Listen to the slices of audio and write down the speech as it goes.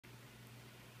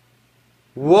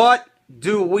What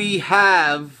do we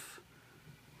have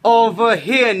over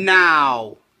here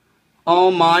now?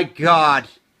 Oh my God.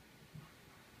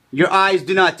 Your eyes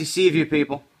do not deceive you,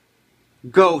 people.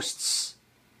 Ghosts.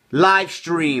 Live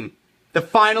stream. The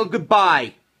final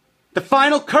goodbye. The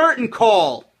final curtain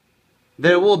call.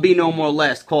 There will be no more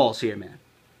last calls here, man.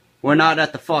 We're not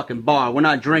at the fucking bar. We're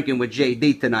not drinking with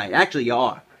JD tonight. Actually, you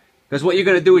are. Because what you're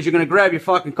going to do is you're going to grab your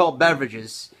fucking cold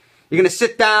beverages. You're going to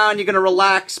sit down. You're going to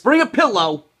relax. Bring a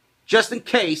pillow. Just in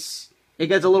case it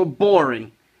gets a little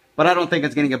boring. But I don't think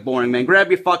it's going to get boring, man. Grab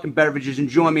your fucking beverages and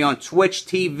join me on Twitch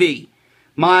TV.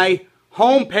 My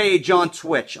homepage on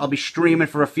Twitch. I'll be streaming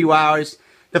for a few hours.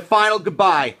 The final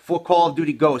goodbye for Call of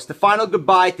Duty Ghosts. The final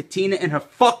goodbye to Tina and her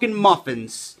fucking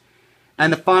muffins.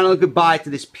 And the final goodbye to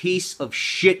this piece of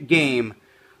shit game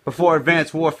before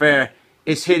Advanced Warfare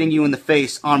is hitting you in the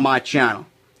face on my channel.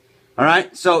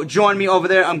 Alright, so join me over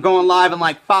there. I'm going live in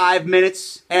like 5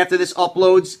 minutes after this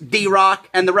uploads. D-Rock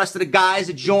and the rest of the guys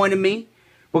are joining me.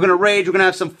 We're going to rage, we're going to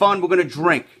have some fun, we're going to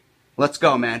drink. Let's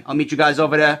go, man. I'll meet you guys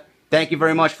over there. Thank you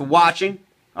very much for watching.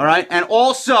 Alright, and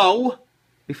also,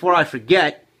 before I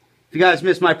forget, if you guys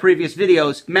missed my previous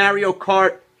videos, Mario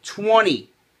Kart 20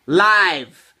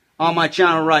 live on my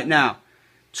channel right now.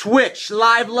 Twitch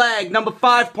live leg number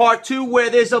 5 part 2 where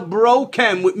there's a bro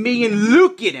cam with me and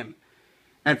Luke in him.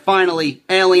 And finally,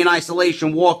 Alien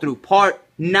Isolation walkthrough part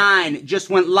 9 just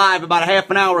went live about a half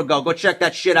an hour ago. Go check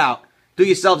that shit out. Do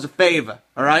yourselves a favor,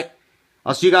 alright?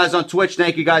 I'll see you guys on Twitch.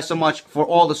 Thank you guys so much for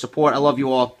all the support. I love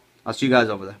you all. I'll see you guys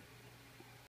over there.